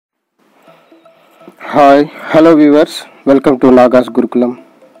Hi, hello viewers. Welcome to NAGA'S Gurukulam.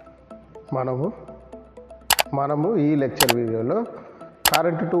 మనము ఈ lecture వీడియోలో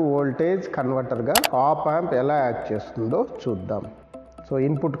current to voltage కన్వర్టర్గా op amp ఎలా act చేస్తుందో చూద్దాం. సో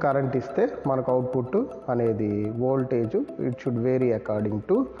ఇన్పుట్ కరెంట్ ఇస్తే మనకు అవుట్పుట్ అనేది voltage it should vary according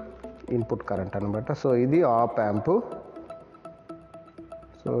to input current అనమాట. సో ఇది ఆప్ యాంప్.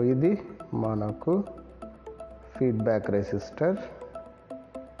 సో ఇది మనకు feedback resistor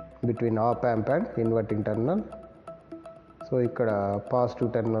between op amp and inverting terminal. So ఇక్కడ పాజిటివ్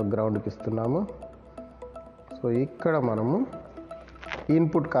టెర్మినల్ గ్రౌండ్కి ఇస్తున్నాము. సో ఇక్కడ మనము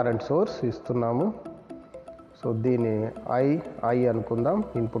ఇన్పుట్ కరెంట్ సోర్స్ ఇస్తున్నాము. సో దీన్ని ఐ అనుకుందాం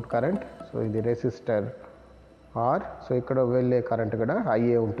ఇన్పుట్ కరెంట్. సో ఇది రెసిస్టర్ ఆర్. సో ఇక్కడ వెళ్ళే కరెంట్ కూడా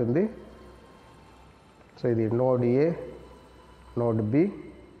ఐఏ ఉంటుంది. సో ఇది node A, node B.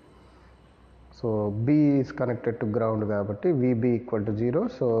 So B is connected to ground కాబట్టి VB equal to 0.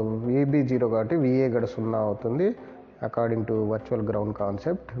 So VB 0 కాబట్టి విఏ కూడా 0 అవుతుంది according to virtual ground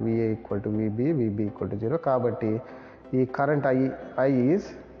concept. VA equal to VB, VB equal to 0 కాబట్టి ఈ current I is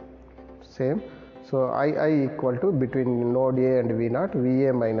same. So I equal to between node A and V0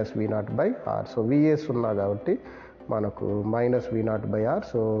 VA minus V0 by are. So VA 0 కాబట్టి మనకు minus V0 by are.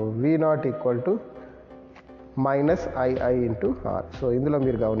 So V0 equal to minus I into are. So ఇందులో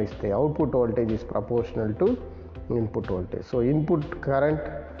మీరు గమనిస్తే output voltage is proportional to input voltage. So input current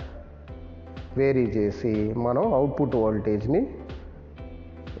vary చేసి మనం output వోల్టేజ్ని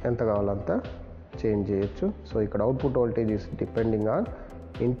ఎంత కావాలంత change చేయొచ్చు. సో ఇక్కడ output voltage is depending on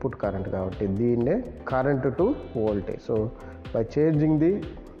input current కాబట్టి దీన్నే current to voltage. So by changing the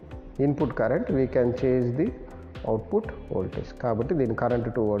input current we can change the output voltage. కాబట్టి దీన్ని కరెంట్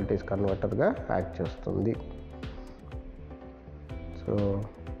టు వోల్టేజ్ కన్వర్టర్గా యాక్ట్ చేస్తుంది. సో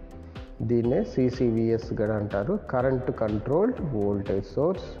దీన్నే CCVS కూడా అంటారు, current controlled voltage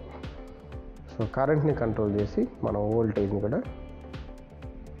source. So కరెంట్ని control చేసి మనం వోల్టేజ్ని కూడా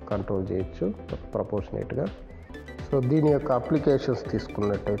కంట్రోల్ చేయొచ్చు ప్రపోర్షనేట్గా. సో దీని యొక్క అప్లికేషన్స్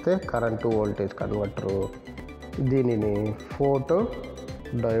తీసుకున్నట్టయితే కరెంట్ టు వోల్టేజ్ కన్వర్టర్ దీనిని ఫోటో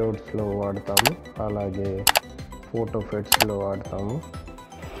డయోడ్స్లో వాడతాము, అలాగే ఫోటో ఫెట్స్లో వాడతాము.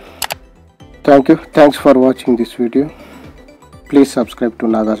 Thanks for watching this video. Please subscribe to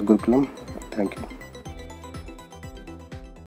NAGA'S Gurukulam. Thank you.